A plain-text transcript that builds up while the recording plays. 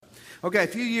Okay, a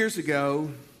few years ago,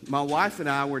 my wife and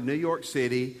I were in New York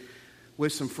City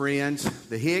with some friends.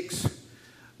 The Hicks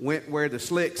went where the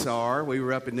Slicks are. We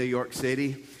were up in New York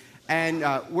City. And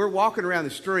we're walking around the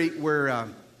street. We're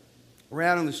out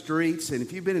on the streets. And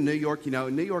if you've been in New York, you know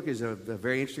New York is a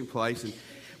very interesting place. And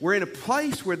we're in a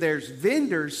place where there's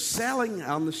vendors selling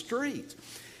on the street.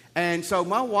 And so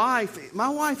my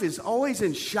wife is always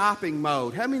in shopping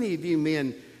mode. How many of you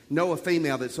men know a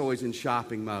female that's always in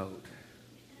shopping mode?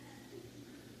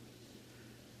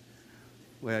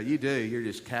 Well, you do. You're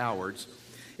just cowards.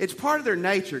 It's part of their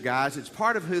nature, guys. It's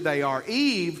part of who they are.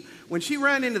 Eve, when she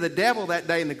ran into the devil that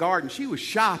day in the garden, she was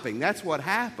shopping. That's what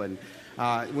happened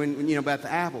when you know about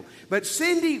the apple. But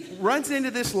Cindy runs into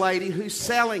this lady who's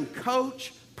selling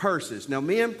Coach purses. Now,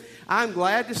 men, I'm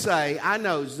glad to say I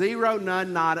know zero,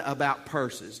 none, nada about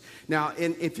purses. Now,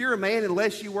 if you're a man,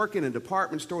 unless you work in a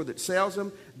department store that sells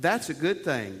them, that's a good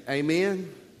thing.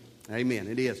 Amen? Amen,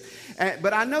 it is.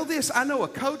 But I know this. I know a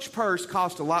Coach purse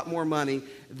costs a lot more money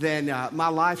than my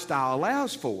lifestyle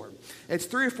allows for. It's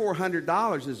 $300 or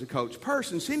 $400 as a Coach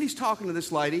purse. And Cindy's talking to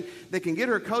this lady that can get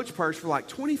her a Coach purse for like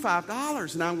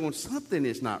 $25. And I'm going, something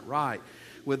is not right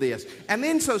with this. And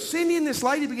then so Cindy and this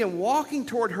lady begin walking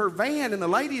toward her van. And the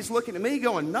lady is looking at me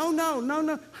going,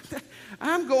 no.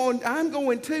 I'm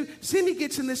going too. Cindy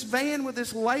gets in this van with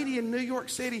this lady in New York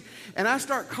City, and I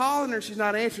start calling her. She's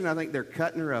not answering. I think they're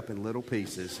cutting her up in little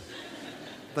pieces.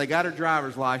 They got her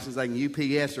driver's license. They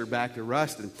can UPS her back to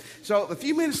Ruston. So a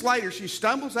few minutes later, she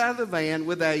stumbles out of the van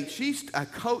with a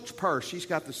Coach purse. She's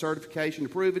got the certification to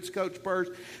prove it's Coach purse,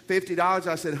 $50.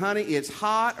 I said, honey, it's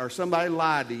hot or somebody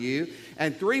lied to you.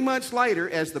 And 3 months later,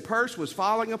 as the purse was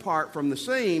falling apart from the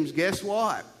seams, guess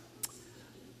what?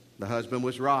 The husband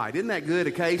was right. Isn't that good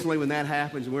occasionally when that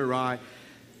happens and we're right?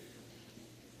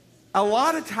 A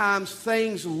lot of times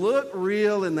things look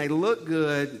real and they look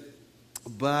good,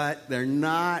 but they're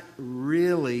not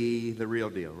really the real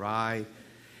deal, right?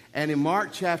 And in Mark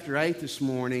chapter 8 this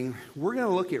morning, we're going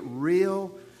to look at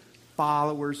real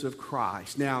followers of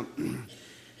Christ. Now,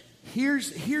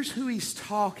 here's who he's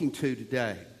talking to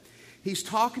today. He's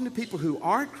talking to people who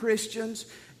aren't Christians,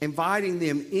 inviting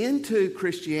them into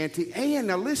Christianity. And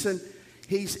now listen,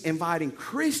 he's inviting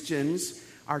Christians,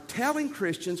 or telling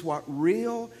Christians what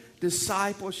real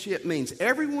discipleship means.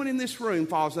 Everyone in this room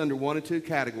falls under one of two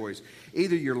categories.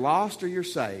 Either you're lost or you're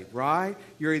saved, right?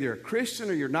 You're either a Christian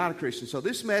or you're not a Christian. So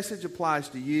this message applies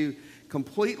to you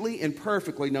completely and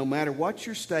perfectly, no matter what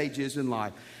your stage is in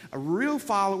life. A real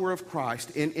follower of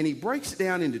Christ, and he breaks it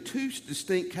down into two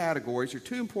distinct categories, or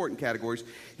two important categories.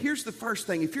 Here's the first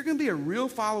thing. If you're going to be a real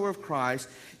follower of Christ,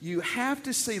 you have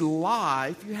to see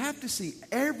life, you have to see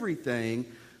everything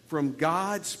from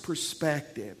God's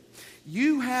perspective.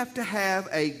 You have to have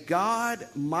a God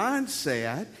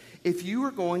mindset if you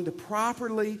are going to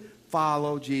properly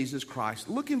follow Jesus Christ.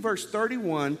 Look in verse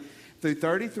 31 through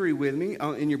 33 with me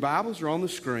in your Bibles or on the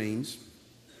screens.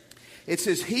 It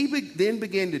says, he then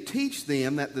began to teach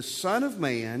them that the Son of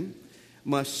Man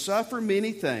must suffer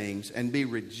many things and be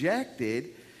rejected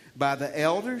by the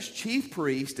elders, chief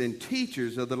priests, and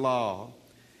teachers of the law,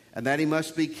 and that he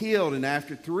must be killed and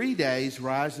after 3 days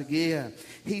rise again.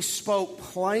 He spoke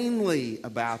plainly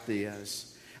about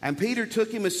this. And Peter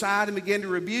took him aside and began to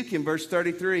rebuke him. Verse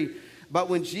 33, but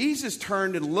when Jesus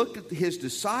turned and looked at his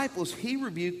disciples, he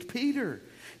rebuked Peter.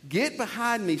 Get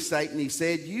behind me, Satan, he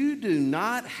said. You do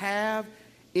not have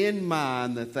in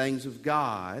mind the things of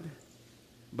God,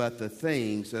 but the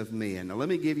things of men. Now, let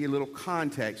me give you a little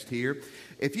context here.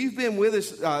 If you've been with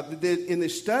us in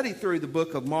this study through the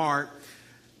book of Mark,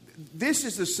 this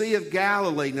is the Sea of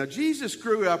Galilee. Now, Jesus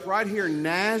grew up right here in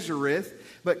Nazareth,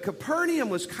 but Capernaum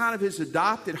was kind of his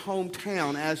adopted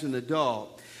hometown as an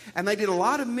adult. And they did a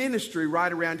lot of ministry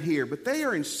right around here. But they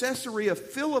are in Caesarea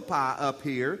Philippi up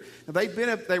here.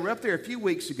 They were up there a few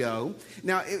weeks ago.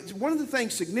 Now, one of the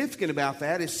things significant about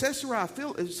that is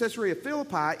Caesarea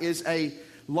Philippi is a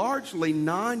largely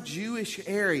non-Jewish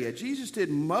area. Jesus did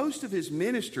most of his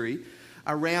ministry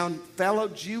around fellow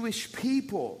Jewish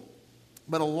people.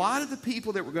 But a lot of the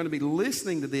people that were going to be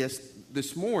listening to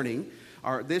this morning,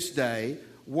 or this day,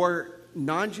 were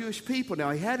non-Jewish people.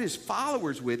 Now, he had his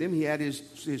followers with him. He had his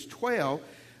 12.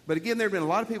 But again, there have been a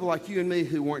lot of people like you and me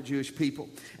who weren't Jewish people.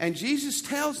 And Jesus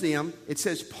tells them, it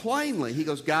says plainly, he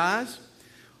goes, guys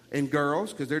and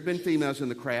girls, because there had been females in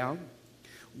the crowd,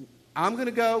 we're going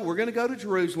to go to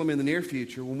Jerusalem in the near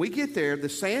future. When we get there, the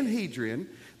Sanhedrin,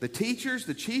 the teachers,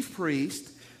 the chief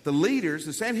priests, the leaders,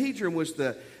 the Sanhedrin was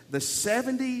the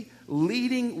 70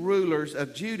 leading rulers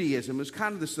of Judaism. It was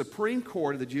kind of the Supreme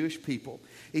Court of the Jewish people.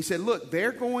 He said, look,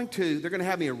 they're going to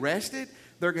have me arrested.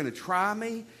 They're going to try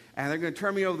me. and they're going to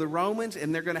turn me over to the Romans,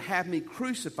 and they're going to have me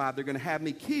crucified. They're going to have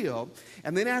me killed.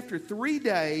 And then after 3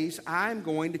 days, I'm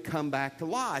going to come back to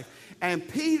life. And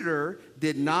Peter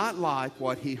did not like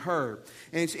what he heard.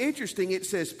 And it's interesting, it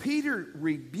says Peter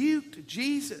rebuked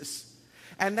Jesus.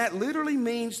 And that literally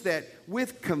means that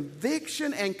with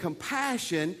conviction and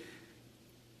compassion,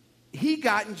 he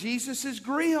got in Jesus'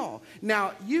 grill.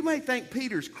 Now, you may think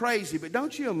Peter's crazy, but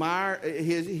don't you admire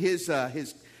his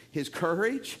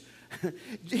courage?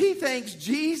 He thinks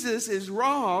Jesus is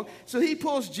wrong, so he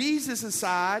pulls Jesus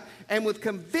aside, and with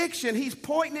conviction, he's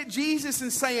pointing at Jesus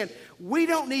and saying, we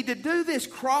don't need to do this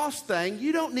cross thing.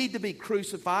 You don't need to be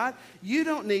crucified. You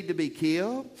don't need to be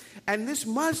killed. And this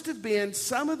must have been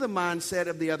some of the mindset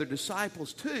of the other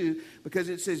disciples too, because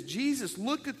it says Jesus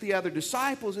looked at the other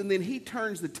disciples, and then he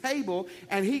turns the table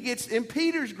and he gets in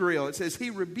Peter's grill. It says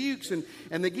he rebukes, and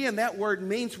again, that word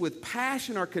means with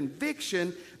passion or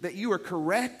conviction that you are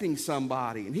correcting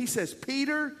somebody. And he says,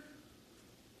 Peter,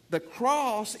 the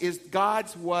cross is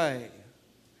God's way.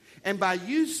 And by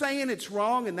you saying it's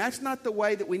wrong and that's not the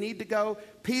way that we need to go,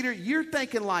 Peter, you're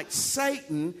thinking like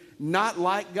Satan, not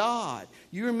like God.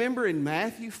 You remember in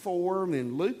Matthew 4 and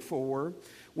in Luke 4,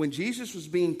 when Jesus was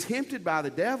being tempted by the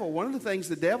devil, one of the things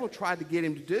the devil tried to get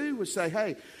him to do was say,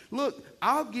 hey, look,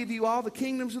 I'll give you all the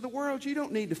kingdoms of the world. You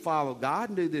don't need to follow God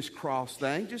and do this cross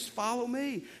thing. Just follow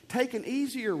me. Take an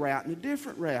easier route and a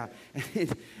different route. And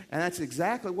that's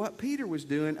exactly what Peter was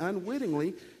doing,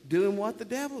 unwittingly doing what the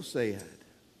devil said.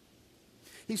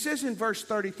 He says in verse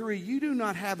 33, you do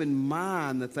not have in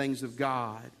mind the things of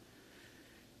God.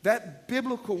 That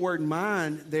biblical word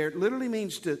mind there literally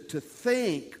means to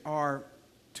think or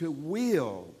to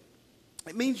will.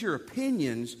 It means your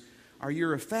opinions are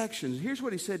your affections. Here's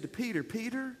what he said to Peter.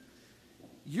 Peter,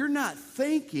 you're not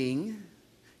thinking,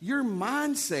 your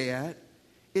mindset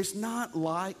is not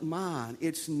like mine.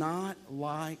 It's not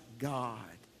like God.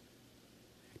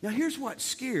 Now here's what's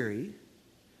scary.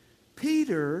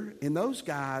 Peter and those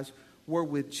guys were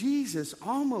with Jesus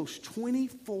almost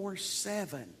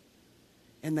 24/7.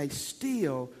 And they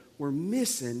still were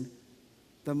missing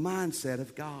the mindset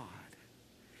of God.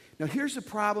 Now, here's the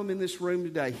problem in this room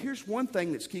today. Here's one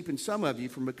thing that's keeping some of you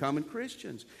from becoming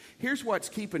Christians. Here's what's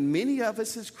keeping many of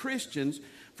us as Christians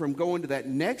from going to that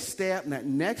next step and that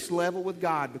next level with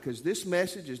God, because this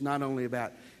message is not only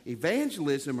about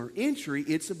evangelism or entry,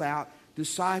 it's about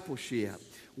discipleship.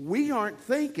 We aren't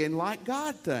thinking like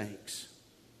God thinks.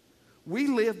 We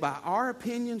live by our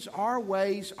opinions, our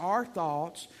ways, our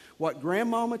thoughts, what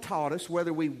grandmama taught us,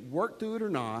 whether we work through it or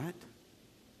not.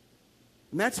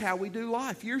 And that's how we do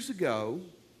life. Years ago,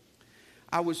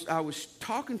 I was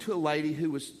talking to a lady who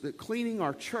was cleaning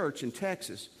our church in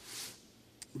Texas.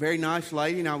 Very nice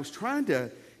lady, and I was trying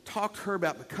to talk to her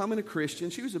about becoming a Christian.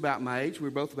 She was about my age. We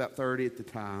were both about 30 at the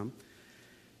time.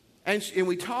 And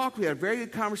we talked. We had a very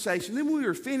good conversation. Then when we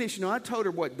were finished, I told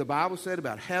her what the Bible said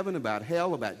about heaven, about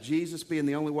hell, about Jesus being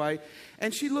the only way.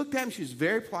 And she looked at me. She was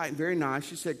very polite and very nice.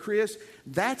 She said, Chris,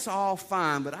 that's all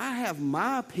fine, but I have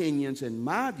my opinions and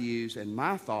my views and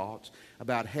my thoughts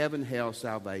about heaven, hell,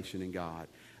 salvation, and God.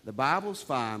 The Bible's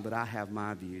fine, but I have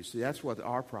my views. See, that's what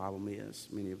our problem is,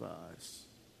 many of us.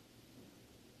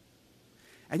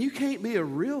 And you can't be a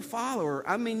real follower.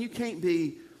 I mean, you can't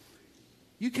be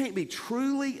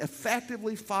truly,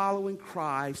 effectively following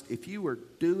Christ if you are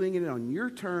doing it on your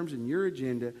terms and your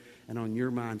agenda and on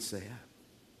your mindset.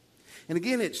 And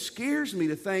again, it scares me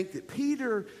to think that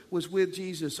Peter was with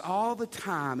Jesus all the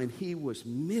time and he was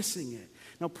missing it.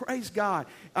 Now, praise God,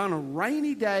 on a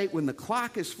rainy day when the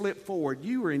clock is flipped forward,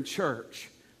 you were in church.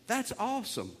 That's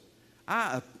awesome.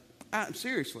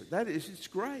 Seriously, it's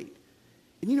great.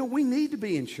 And we need to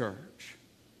be in church.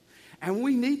 And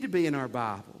we need to be in our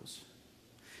Bibles.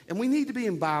 And we need to be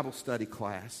in Bible study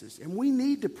classes. And we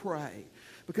need to pray.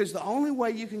 Because the only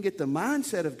way you can get the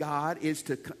mindset of God is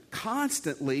to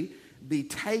constantly be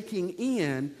taking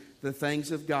in the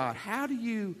things of God. How do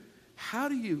you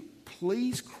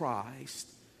please Christ?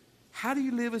 How do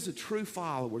you live as a true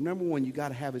follower? Number one, you got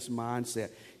to have his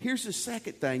mindset. Here's the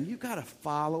second thing. You got to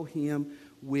follow him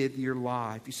with your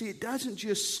life. You see, it doesn't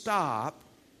just stop.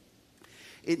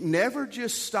 It never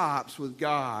just stops with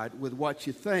God with what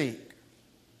you think.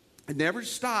 It never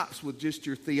stops with just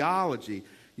your theology,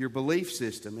 your belief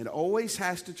system. It always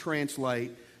has to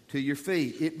translate to your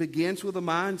feet. It begins with a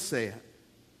mindset.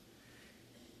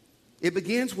 It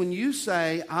begins when you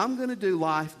say, I'm going to do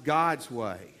life God's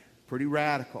way. Pretty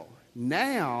radical.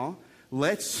 Now,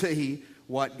 let's see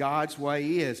what God's way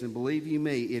is. And believe you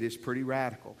me, it is pretty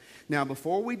radical. Now,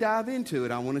 before we dive into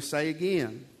it, I want to say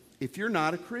again, if you're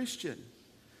not a Christian,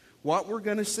 what we're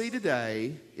going to see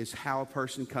today is how a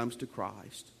person comes to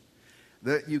Christ.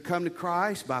 That you come to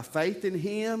Christ by faith in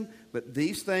Him, but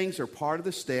these things are part of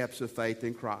the steps of faith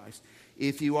in Christ.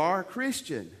 If you are a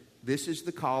Christian, this is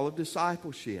the call of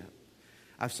discipleship.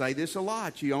 I say this a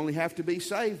lot. You only have to be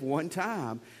saved one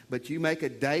time, but you make a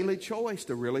daily choice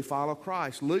to really follow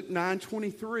Christ. Luke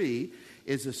 9:23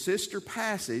 is a sister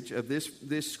passage of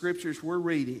this scriptures we're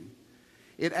reading.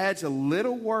 It adds a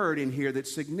little word in here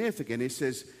that's significant. It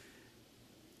says,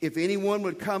 if anyone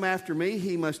would come after me,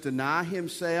 he must deny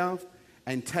himself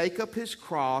and take up his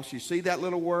cross. You see that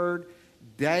little word?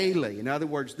 Daily. In other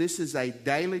words, this is a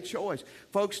daily choice.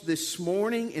 Folks, this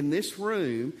morning in this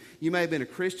room, you may have been a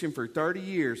Christian for 30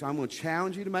 years. I'm going to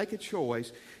challenge you to make a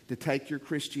choice to take your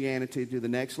Christianity to the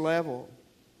next level.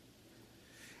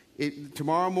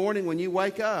 Tomorrow morning when you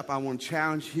wake up, I want to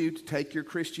challenge you to take your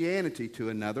Christianity to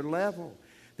another level.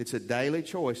 It's a daily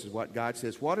choice is what God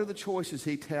says. What are the choices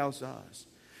He tells us?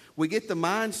 We get the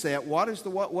mindset, what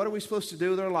are we supposed to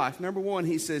do with our life? Number one,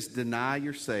 He says, deny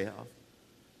yourself.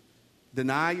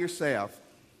 Deny yourself.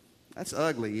 That's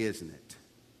ugly, isn't it?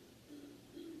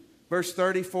 Verse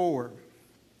 34.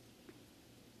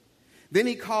 Then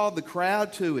He called the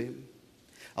crowd to Him,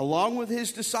 along with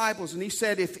His disciples, and He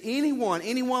said, if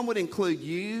anyone would include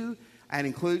you and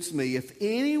includes me, if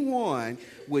anyone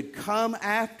would come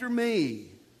after me,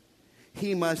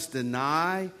 he must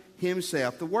deny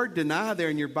himself. The word deny there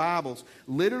in your Bibles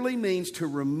literally means to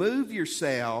remove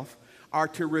yourself or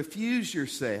to refuse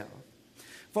yourself.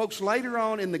 Folks, later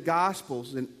on in the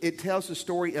Gospels, it tells the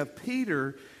story of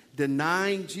Peter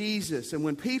denying Jesus. And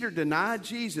when Peter denied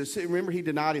Jesus, remember he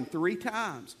denied Him 3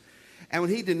 times. And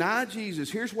when he denied Jesus,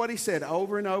 here's what he said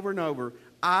over and over and over.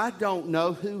 I don't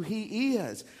know who He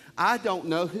is. I don't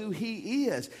know who He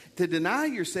is. To deny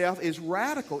yourself is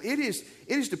radical. It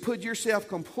is to put yourself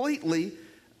completely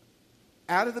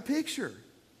out of the picture.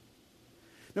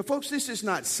 Now, folks, this is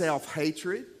not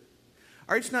self-hatred.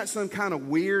 Or it's not some kind of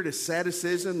weird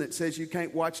asceticism that says you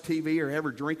can't watch TV or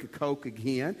ever drink a Coke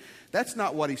again. That's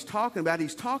not what he's talking about.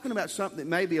 He's talking about something that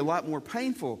may be a lot more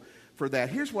painful for that.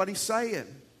 Here's what he's saying.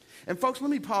 And folks, let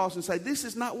me pause and say, this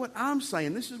is not what I'm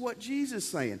saying. This is what Jesus is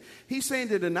saying. He's saying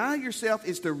to deny yourself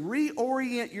is to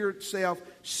reorient yourself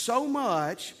so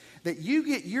much that you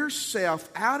get yourself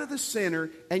out of the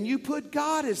center and you put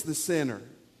God as the center.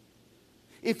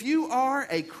 If you are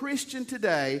a Christian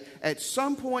today, at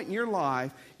some point in your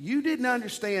life, you didn't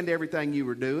understand everything you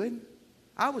were doing.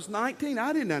 I was 19.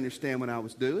 I didn't understand what I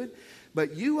was doing.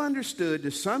 But you understood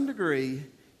to some degree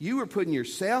you were putting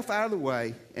yourself out of the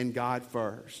way and God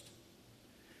first.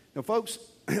 Now, folks,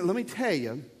 let me tell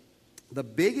you, the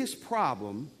biggest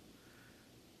problem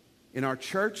in our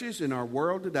churches, in our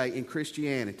world today, in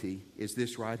Christianity, is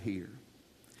this right here.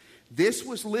 This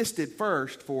was listed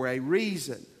first for a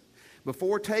reason.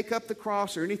 Before take up the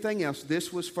cross or anything else,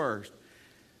 this was first.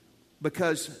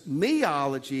 Because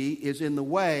meology is in the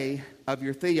way of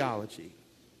your theology.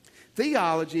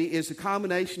 Theology is a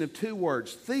combination of 2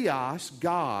 words, theos,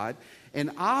 God, and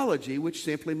ology, which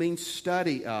simply means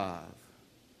study of.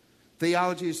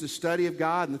 Theology is the study of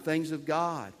God and the things of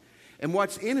God. And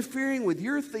what's interfering with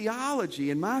your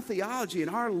theology and my theology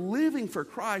and our living for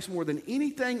Christ more than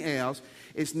anything else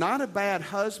is not a bad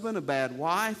husband, a bad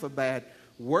wife, a bad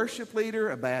worship leader,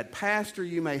 a bad pastor.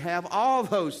 You may have all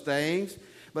those things,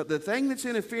 but the thing that's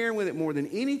interfering with it more than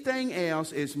anything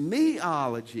else is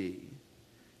meology.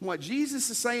 What Jesus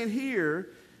is saying here,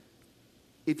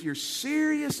 if you're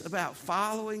serious about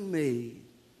following me,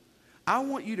 I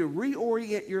want you to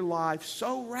reorient your life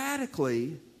so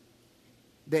radically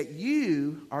that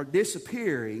you are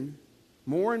disappearing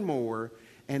more and more,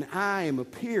 and I am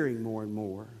appearing more and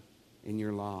more in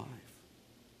your life.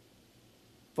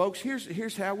 Folks,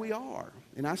 here's how we are.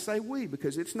 And I say we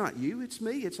because it's not you, it's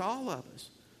me, it's all of us.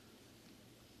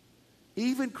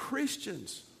 Even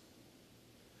Christians.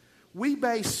 We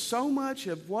base so much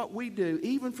of what we do,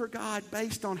 even for God,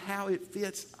 based on how it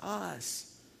fits us.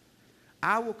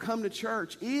 I will come to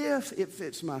church if it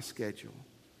fits my schedule.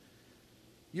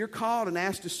 You're called and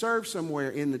asked to serve somewhere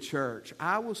in the church.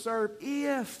 I will serve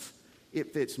if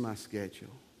it fits my schedule.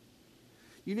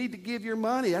 You need to give your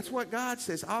money. That's what God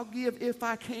says. I'll give if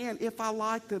I can, if I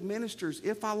like the ministers,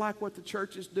 if I like what the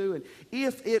church is doing,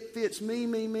 if it fits me.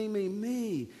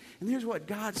 And here's what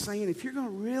God's saying. If you're going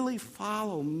to really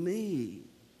follow me,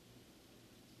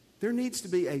 there needs to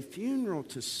be a funeral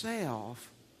to self,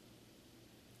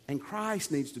 and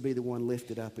Christ needs to be the one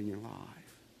lifted up in your life.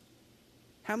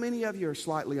 How many of you are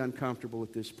slightly uncomfortable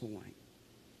at this point?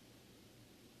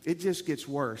 It just gets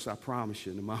worse, I promise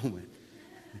you, in a moment.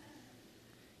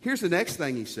 Here's the next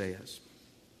thing he says.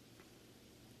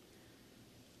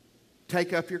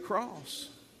 Take up your cross.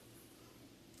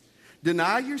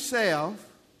 Deny yourself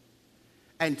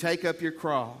and take up your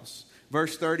cross.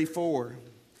 Verse 34.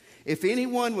 If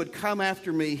anyone would come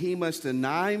after me, he must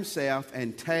deny himself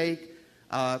and take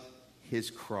up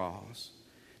his cross.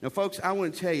 Now, folks, I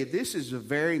want to tell you, this is a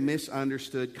very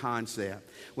misunderstood concept.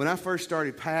 When I first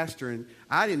started pastoring,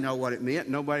 I didn't know what it meant.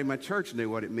 Nobody in my church knew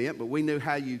what it meant, but we knew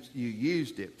how you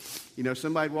used it. You know,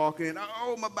 somebody'd walk in,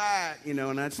 oh, my back, you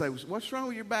know, and I'd say, what's wrong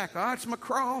with your back? Oh, it's my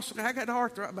cross. I got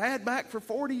arthritis. I had back for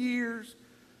 40 years.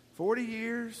 40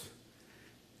 years.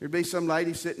 There'd be some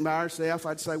lady sitting by herself.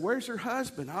 I'd say, where's her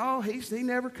husband? Oh, he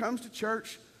never comes to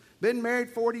church. Been married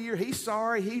 40 years. He's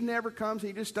sorry. He never comes.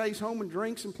 He just stays home and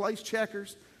drinks and plays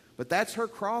checkers. But that's her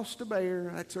cross to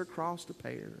bear. That's her cross to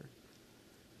bear.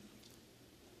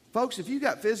 Folks, if you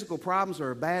got physical problems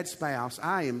or a bad spouse,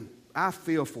 I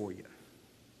feel for you.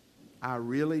 I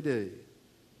really do.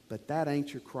 But that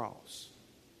ain't your cross.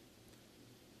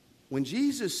 When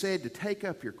Jesus said to take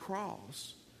up your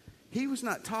cross, he was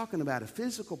not talking about a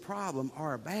physical problem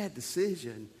or a bad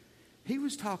decision. He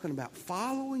was talking about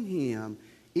following him,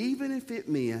 even if it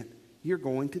meant you're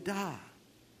going to die.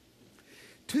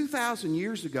 2,000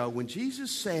 years ago, when Jesus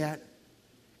sat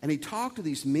and he talked to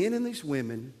these men and these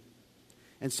women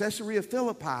in Caesarea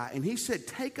Philippi, and he said,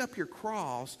 take up your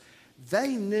cross, they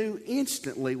knew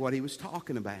instantly what he was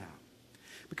talking about.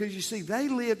 Because you see, they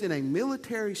lived in a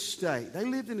military state. They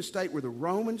lived in a state where the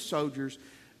Roman soldiers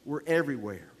were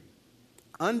everywhere.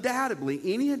 Undoubtedly,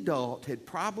 any adult had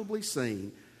probably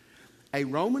seen a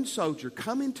Roman soldier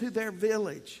come into their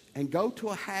village and go to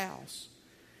a house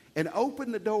and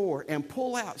open the door and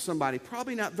pull out somebody,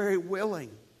 probably not very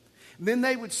willing. Then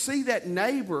they would see that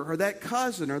neighbor or that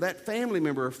cousin or that family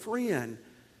member or friend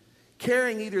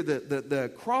carrying either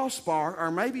the crossbar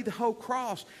or maybe the whole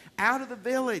cross out of the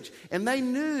village. And they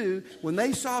knew when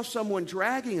they saw someone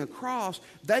dragging a cross,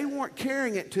 they weren't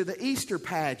carrying it to the Easter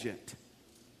pageant.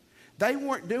 They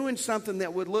weren't doing something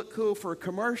that would look cool for a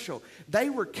commercial. They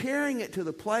were carrying it to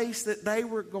the place that they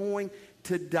were going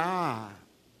to die.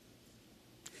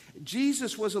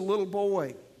 Jesus was a little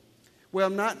boy. Well,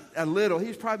 not a little. He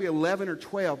was probably 11 or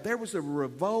 12. There was a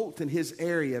revolt in his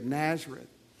area of Nazareth.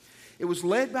 It was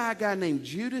led by a guy named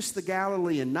Judas the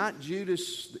Galilean, not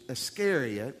Judas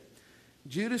Iscariot.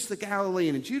 Judas the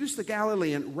Galilean. And Judas the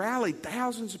Galilean rallied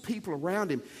thousands of people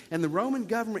around him. And the Roman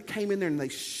government came in there and they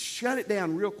shut it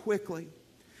down real quickly.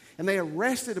 And they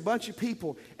arrested a bunch of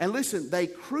people. And listen, they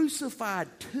crucified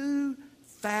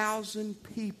 2,000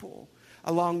 people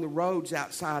along the roads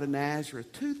outside of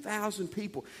Nazareth. 2,000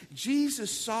 people.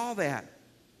 Jesus saw that.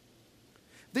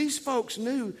 These folks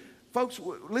knew. Folks,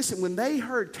 listen, when they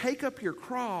heard, take up your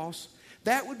cross,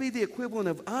 that would be the equivalent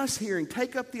of us hearing,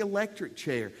 take up the electric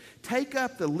chair, take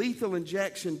up the lethal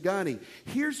injection gunny.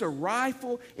 Here's a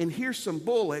rifle and here's some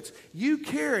bullets. You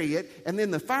carry it, and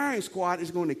then the firing squad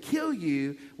is going to kill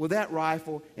you with that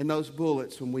rifle and those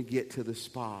bullets when we get to the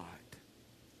spot.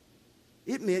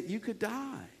 It meant you could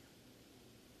die.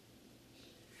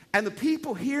 And the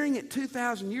people hearing it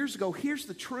 2,000 years ago, here's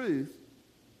the truth.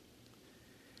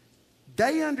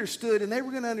 They understood, and they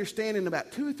were going to understand in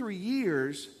about 2 or 3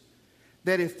 years,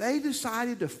 that if they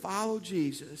decided to follow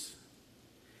Jesus,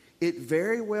 it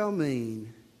very well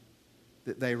mean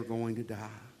that they were going to die.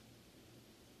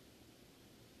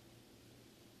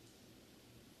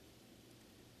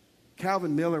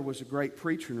 Calvin Miller was a great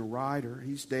preacher and a writer.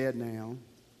 He's dead now.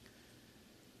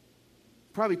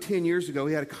 Probably 10 years ago,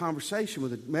 he had a conversation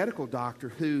with a medical doctor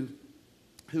who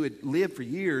had lived for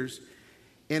years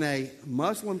in a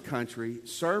Muslim country,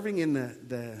 serving in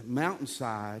the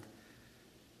mountainside,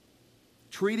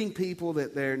 treating people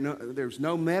that there's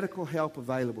no medical help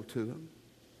available to them.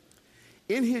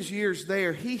 In his years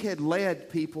there, he had led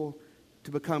people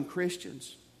to become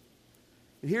Christians.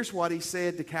 And here's what he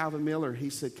said to Calvin Miller. He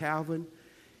said, Calvin,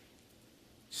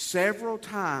 several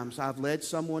times I've led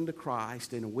someone to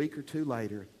Christ, and a week or two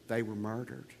later, they were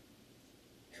murdered.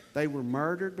 They were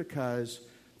murdered because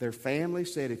their family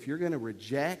said, if you're going to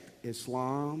reject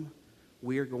Islam,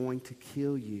 we are going to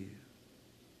kill you.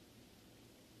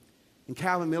 And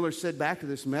Calvin Miller said back to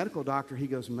this medical doctor, he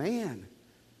goes, man,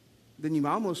 then you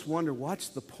almost wonder what's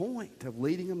the point of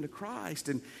leading them to Christ.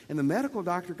 And the medical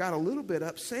doctor got a little bit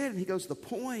upset, and he goes, the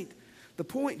point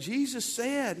Jesus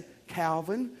said,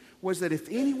 Calvin, was that if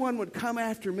anyone would come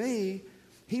after me,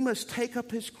 he must take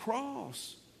up his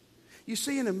cross. You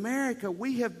see, in America,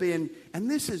 we have been, and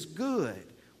this is good,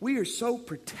 we are so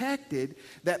protected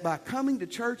that by coming to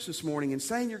church this morning and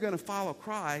saying you're going to follow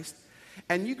Christ,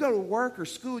 and you go to work or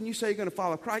school and you say you're going to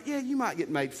follow Christ, yeah, you might get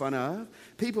made fun of.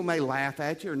 People may laugh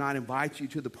at you or not invite you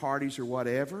to the parties or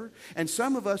whatever. And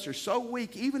some of us are so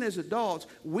weak, even as adults,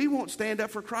 we won't stand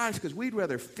up for Christ because we'd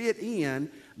rather fit in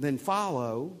than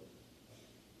follow.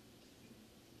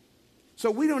 So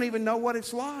we don't even know what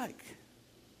it's like.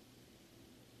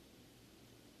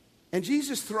 And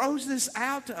Jesus throws this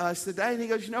out to us today, and he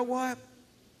goes, you know what?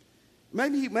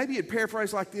 Maybe you'd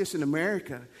paraphrase like this in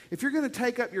America. If you're going to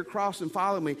take up your cross and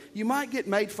follow me, you might get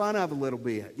made fun of a little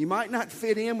bit. You might not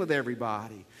fit in with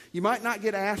everybody. You might not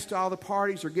get asked to all the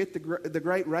parties or get the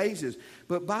great raises.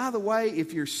 But by the way,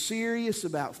 if you're serious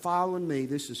about following me,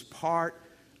 this is part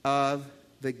of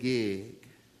the gig.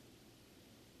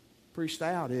 Pretty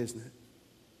stout, isn't it?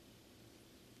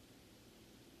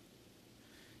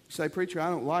 You say, preacher, I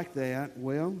don't like that.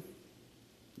 Well,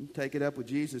 you take it up with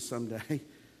Jesus someday.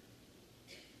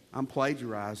 I'm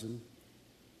plagiarizing.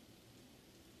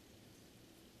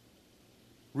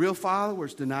 Real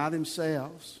followers deny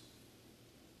themselves.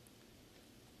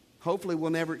 Hopefully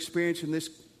we'll never experience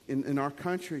in our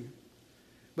country.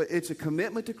 But it's a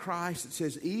commitment to Christ that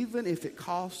says, even if it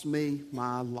costs me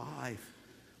my life,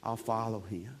 I'll follow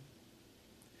him.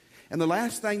 And the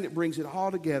last thing that brings it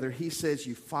all together, he says,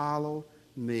 you follow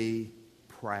me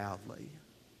proudly.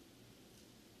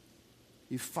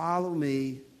 You follow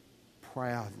me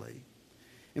proudly.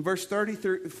 In verse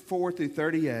 34 through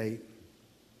 38,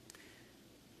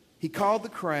 he called the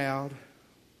crowd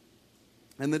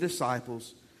and the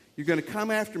disciples. You're going to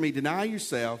come after me, deny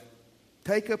yourself,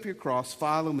 take up your cross,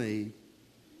 follow me.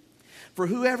 For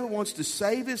whoever wants to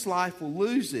save his life will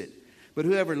lose it, but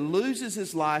whoever loses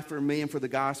his life for me and for the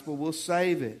gospel will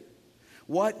save it.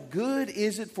 What good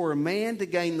is it for a man to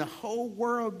gain the whole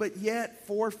world but yet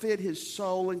forfeit his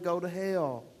soul and go to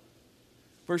hell?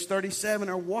 Verse 37,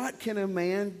 or what can a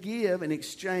man give in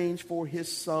exchange for his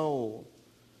soul?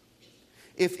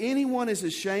 If anyone is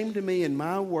ashamed of me and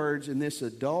my words in this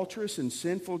adulterous and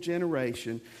sinful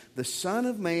generation, the Son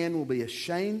of Man will be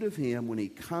ashamed of him when he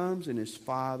comes in his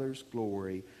Father's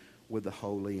glory with the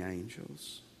holy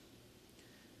angels.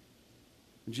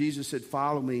 Jesus said,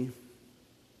 follow me.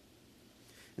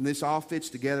 And this all fits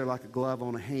together like a glove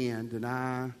on a hand.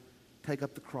 Deny, take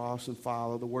up the cross and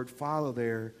follow. The word follow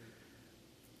there,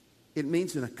 it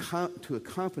means to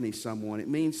accompany someone. It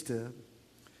means to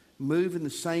move in the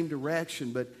same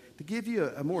direction. But to give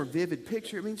you a more vivid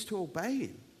picture, it means to obey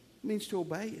him. It means to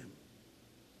obey him.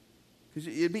 Because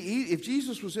it'd be if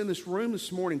Jesus was in this room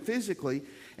this morning physically,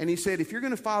 and he said, if you're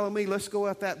going to follow me, let's go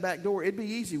out that back door, it'd be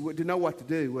easy to know what to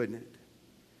do, wouldn't it?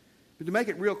 But to make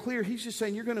it real clear, he's just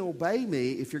saying, you're going to obey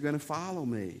me if you're going to follow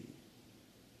me.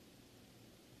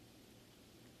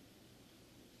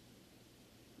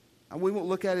 And we won't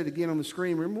look at it again on the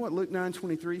screen. Remember what Luke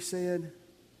 9:23 said?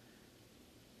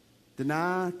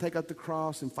 Deny, take up the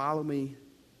cross, and follow me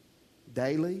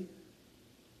daily.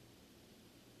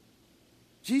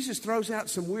 Jesus throws out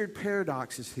some weird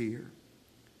paradoxes here.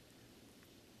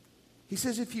 He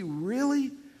says, if you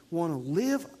really want to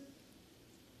live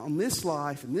on this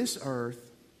life and this earth,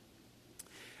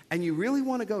 and you really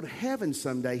want to go to heaven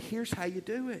someday, here's how you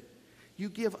do it. You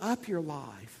give up your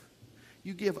life.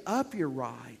 You give up your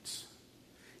rights.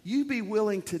 You be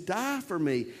willing to die for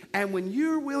me. And when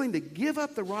you're willing to give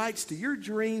up the rights to your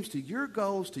dreams, to your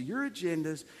goals, to your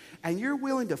agendas, and you're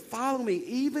willing to follow me,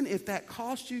 even if that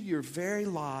costs you your very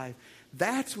life,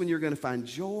 that's when you're going to find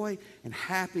joy and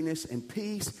happiness and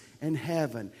peace and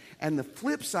heaven. And the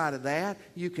flip side of that,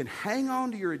 you can hang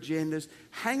on to your agendas,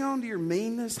 hang on to your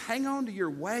meanness, hang on to your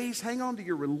ways, hang on to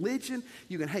your religion.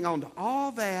 You can hang on to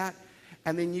all that.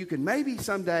 And then you can maybe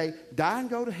someday die and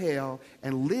go to hell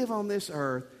and live on this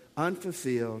earth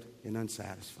unfulfilled and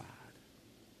unsatisfied.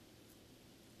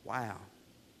 Wow.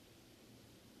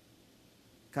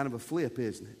 Kind of a flip,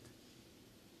 isn't it?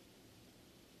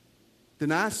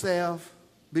 Deny self,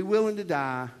 be willing to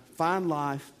die, find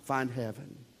life, find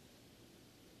heaven.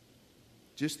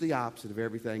 Just the opposite of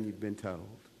everything you've been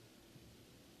told.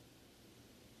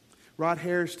 Rod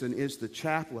Hairston is the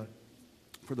chaplain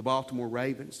for the Baltimore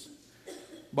Ravens.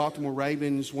 Baltimore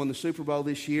Ravens won the Super Bowl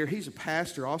this year. He's a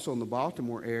pastor also in the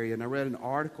Baltimore area, and I read an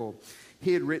article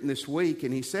he had written this week,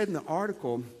 and he said in the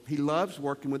article he loves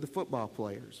working with the football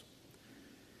players.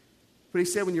 But he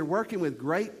said when you're working with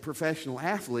great professional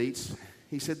athletes,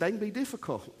 he said they can be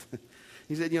difficult.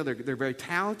 He said, they're very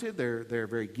talented, they're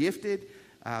very gifted,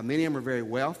 many of them are very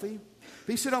wealthy.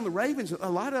 But he said on the Ravens, a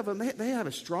lot of them, they have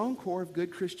a strong core of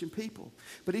good Christian people.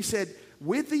 But he said,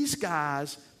 with these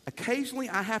guys, occasionally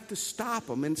I have to stop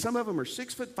them, and some of them are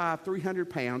 6'5", 300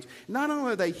 pounds. Not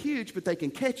only are they huge, but they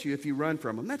can catch you if you run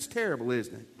from them. That's terrible,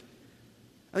 isn't it?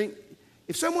 I mean,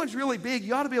 If someone's really big,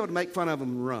 you ought to be able to make fun of them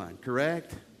and run,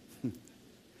 correct?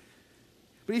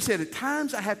 But he said, at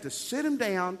times I have to sit them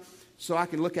down so I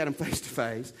can look at them face to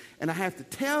face, and I have to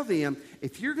tell them,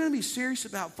 if you're going to be serious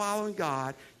about following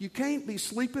God, you can't be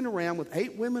sleeping around with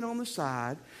 8 women on the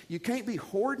side. You can't be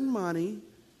hoarding money.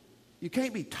 You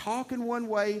can't be talking one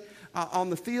way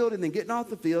on the field and then getting off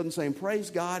the field and saying,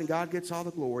 praise God, and God gets all the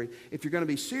glory. If you're going to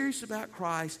be serious about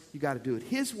Christ, you got to do it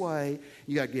His way.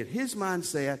 You got to get His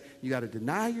mindset. You got to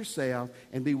deny yourself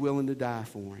and be willing to die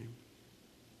for Him.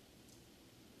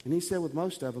 And he said with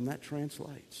most of them, that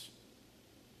translates.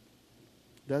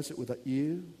 Does it with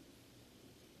you?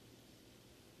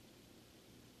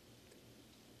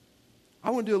 I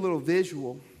want to do a little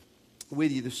visual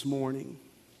with you this morning.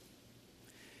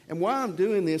 And while I'm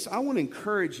doing this, I want to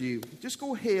encourage you, just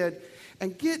go ahead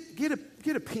and get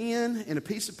a pen and a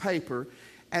piece of paper.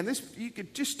 And this, you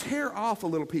could just tear off a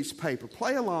little piece of paper.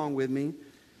 Play along with me.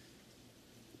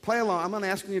 Play along. I'm not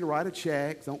asking you to write a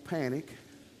check. Don't panic.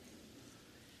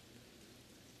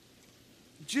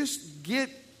 Just get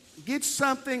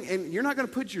something, and you're not going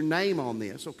to put your name on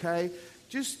this, okay?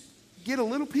 Just get a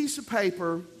little piece of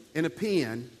paper and a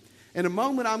pen. In a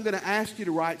moment, I'm going to ask you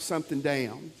to write something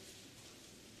down.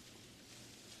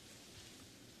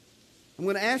 I'm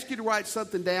going to ask you to write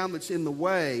something down that's in the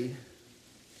way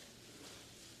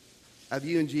of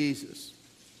you and Jesus.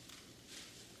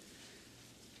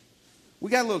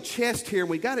 We got a little chest here, and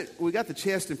we got the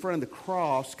chest in front of the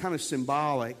cross, kind of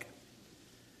symbolic.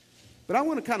 But I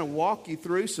want to kind of walk you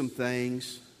through some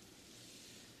things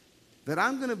that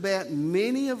I'm going to bet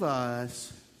many of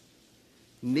us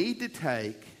need to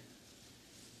take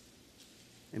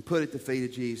and put at the feet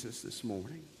of Jesus this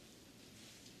morning.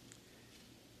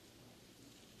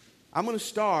 I'm going to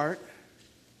start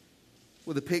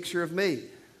with a picture of me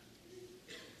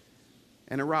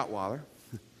and a Rottweiler.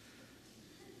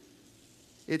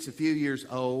 It's a few years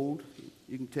old.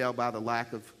 You can tell by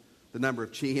the number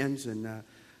of chins and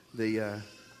the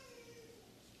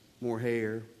more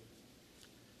hair.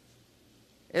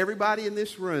 Everybody in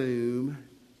this room,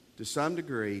 to some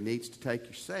degree, needs to take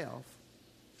yourself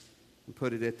and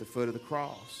put it at the foot of the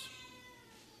cross.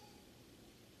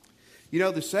 You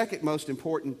know, the second most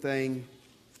important thing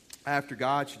after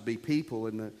God should be people,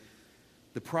 and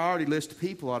the priority list of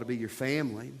people ought to be your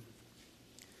family.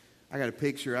 I got a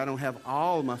picture. I don't have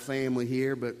all of my family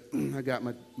here, but I got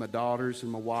my daughters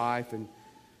and my wife and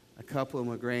a couple of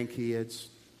my grandkids.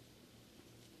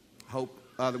 Hope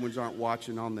other ones aren't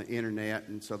watching on the internet,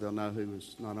 and so they'll know who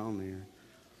was not on there.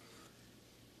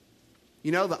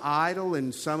 You know, the idol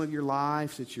in some of your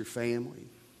lives, it's your family.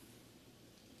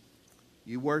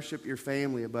 You worship your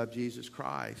family above Jesus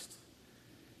Christ.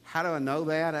 How do I know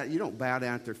that? You don't bow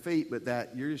down at their feet, but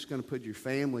that you're just going to put your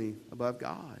family above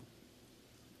God.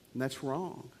 And that's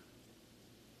wrong.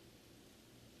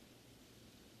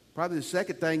 Probably the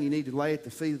second thing you need to lay at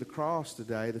the feet of the cross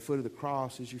today, the foot of the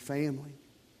cross, is your family.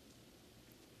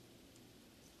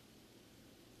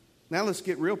 Now let's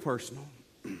get real personal.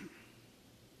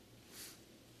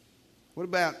 What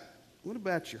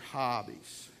about your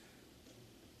hobbies?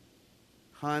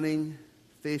 Hunting,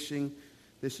 fishing.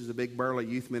 This is a big burly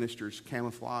youth minister's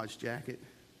camouflage jacket.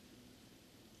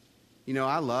 You know,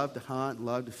 I love to hunt,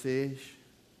 love to fish.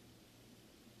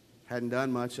 Hadn't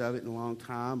done much of it in a long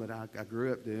time, but I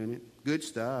grew up doing it. Good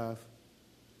stuff.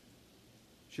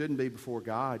 Shouldn't be before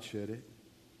God, should it?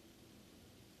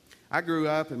 I grew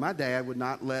up, and my dad would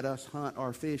not let us hunt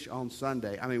or fish on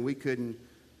Sunday. I mean, we couldn't,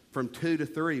 from 2 to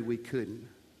 3, we couldn't.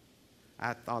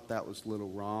 I thought that was a little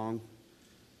wrong.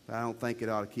 But I don't think it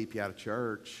ought to keep you out of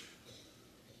church.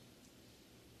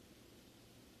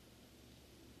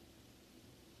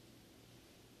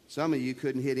 Some of you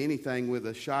couldn't hit anything with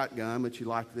a shotgun, but you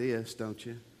like this, don't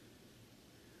you?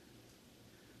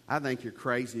 I think you're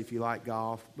crazy if you like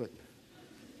golf, but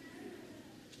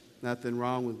nothing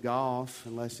wrong with golf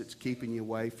unless it's keeping you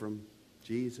away from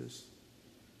Jesus.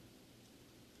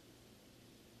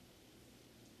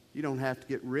 You don't have to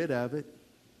get rid of it.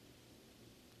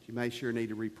 You may sure need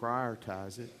to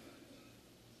reprioritize it.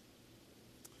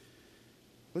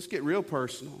 Let's get real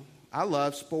personal. I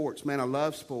love sports. Man, I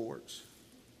love sports.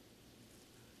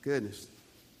 Goodness.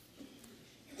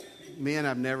 Men,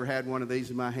 I've never had one of these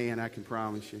in my hand, I can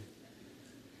promise you.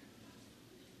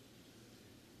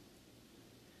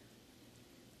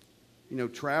 You know,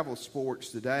 travel sports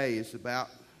today is about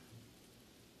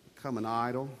becoming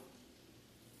idle,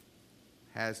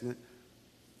 hasn't it?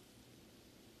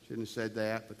 Shouldn't have said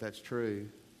that, but that's true.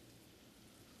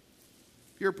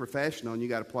 If you're a professional and you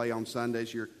got to play on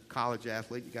Sundays, you're a college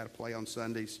athlete, you got to play on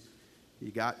Sundays,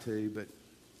 you got to, but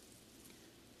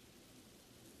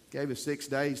Gave us 6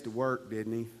 days to work,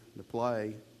 didn't he? To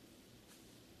play.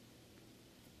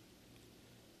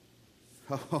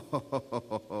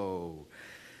 Oh,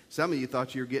 some of you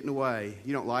thought you were getting away.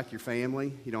 You don't like your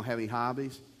family. You don't have any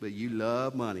hobbies, but you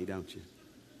love money, don't you?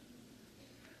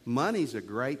 Money's a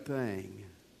great thing,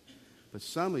 but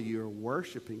some of you are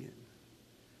worshiping it.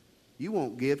 You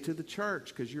won't give to the church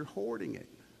because you're hoarding it.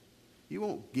 You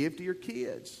won't give to your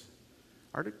kids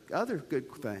or to other good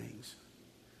things.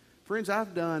 Friends,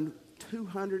 I've done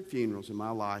 200 funerals in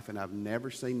my life, and I've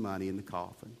never seen money in the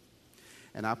coffin.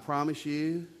 And I promise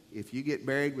you, if you get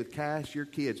buried with cash, your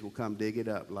kids will come dig it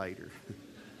up later.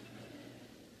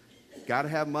 Got to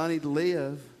have money to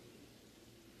live,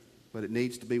 but it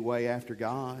needs to be way after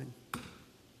God.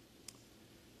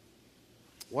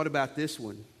 What about this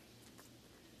one?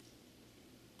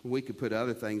 We could put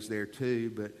other things there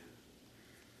too, but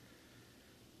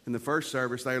in the first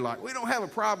service, they were like, we don't have a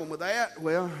problem with that.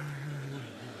 Well,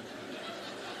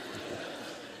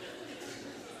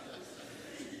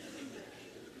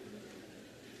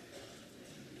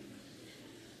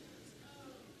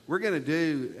 we're going to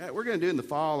do in the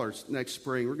fall or next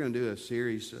spring, we're going to do a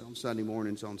series on Sunday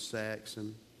mornings on sex,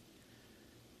 and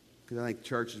because I think the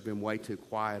church has been way too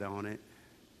quiet on it.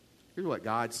 Here's what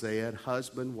God said: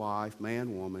 husband, wife,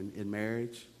 man, woman in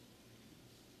marriage.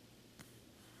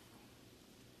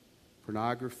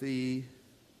 Pornography,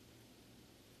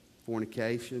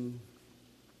 fornication.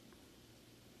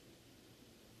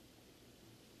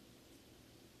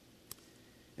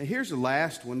 And here's the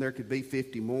last one. There could be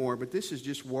 50 more, but this is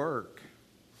just work.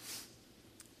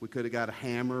 We could have got a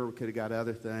hammer. We could have got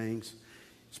other things.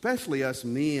 Especially us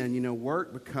men,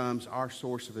 work becomes our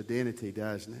source of identity,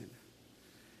 doesn't it?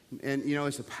 And,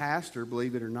 as a pastor,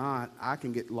 believe it or not, I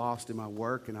can get lost in my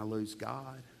work and I lose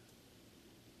God.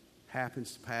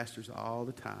 Happens to pastors all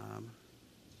the time.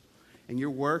 And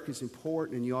your work is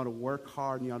important, and you ought to work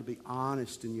hard, and you ought to be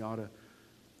honest, and you ought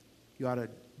to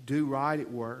do right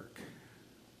at work.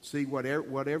 See,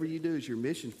 whatever you do is your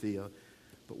mission field.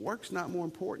 But work's not more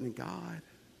important than God.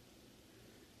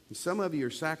 And some of you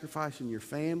are sacrificing your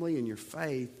family and your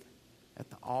faith at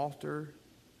the altar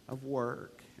of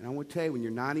work. And I want to tell you, when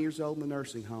you're 90 years old in the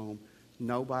nursing home,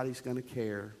 nobody's going to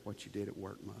care what you did at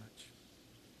work much.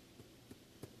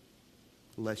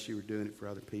 Unless you were doing it for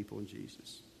other people and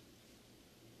Jesus.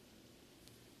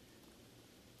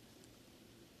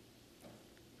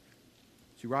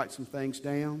 Did you write some things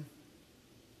down?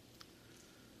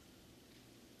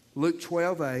 Luke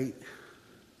 12:8.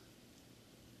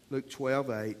 Luke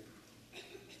 12:8.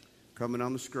 Coming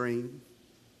on the screen.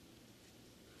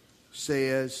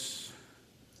 Says,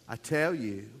 I tell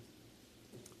you,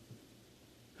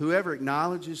 whoever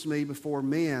acknowledges me before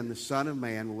men, the Son of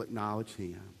Man will acknowledge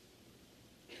him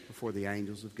before the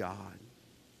angels of God.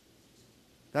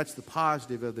 That's the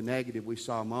positive of the negative we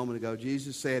saw a moment ago.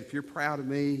 Jesus said, if you're proud of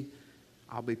me,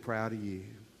 I'll be proud of you.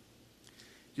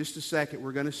 Just a second,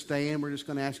 we're going to stand. We're just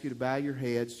going to ask you to bow your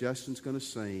heads. Justin's going to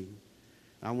sing.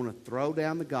 I want to throw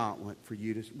down the gauntlet for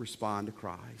you to respond to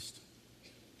Christ.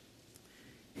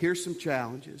 Here's some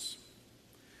challenges.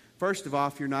 First of all,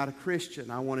 if you're not a Christian,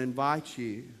 I want to invite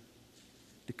you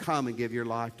to come and give your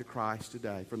life to Christ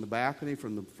today. From the balcony,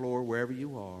 from the floor, wherever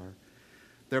you are.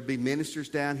 There'll be ministers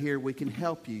down here. We can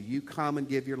help you. You come and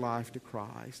give your life to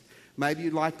Christ. Maybe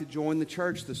you'd like to join the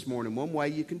church this morning. One way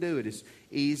you can do it is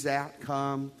ease out,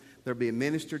 come. There'll be a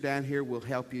minister down here. We'll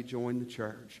help you join the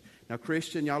church. Now,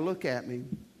 Christian, y'all look at me.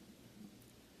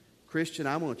 Christian,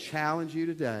 I'm going to challenge you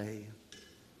today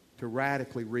to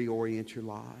radically reorient your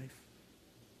life.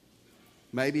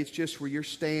 Maybe it's just where you're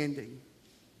standing.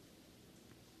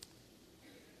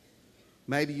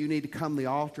 Maybe you need to come to the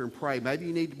altar and pray. Maybe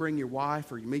you need to bring your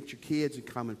wife or you meet your kids and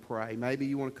come and pray. Maybe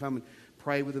you want to come and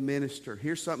pray with a minister.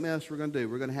 Here's something else we're going to do.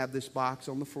 We're going to have this box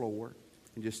on the floor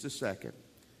in just a second.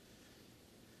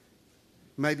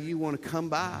 Maybe you want to come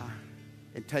by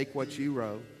and take what you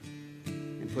wrote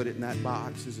and put it in that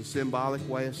box as a symbolic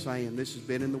way of saying this has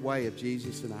been in the way of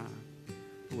Jesus and I.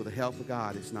 But with the help of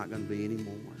God, it's not going to be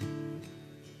anymore. I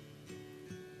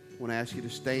want to ask you to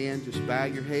stand. Just bow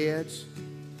your heads.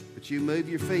 But you move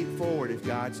your feet forward if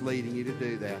God's leading you to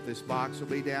do that. This box will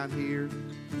be down here.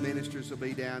 Ministers will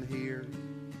be down here.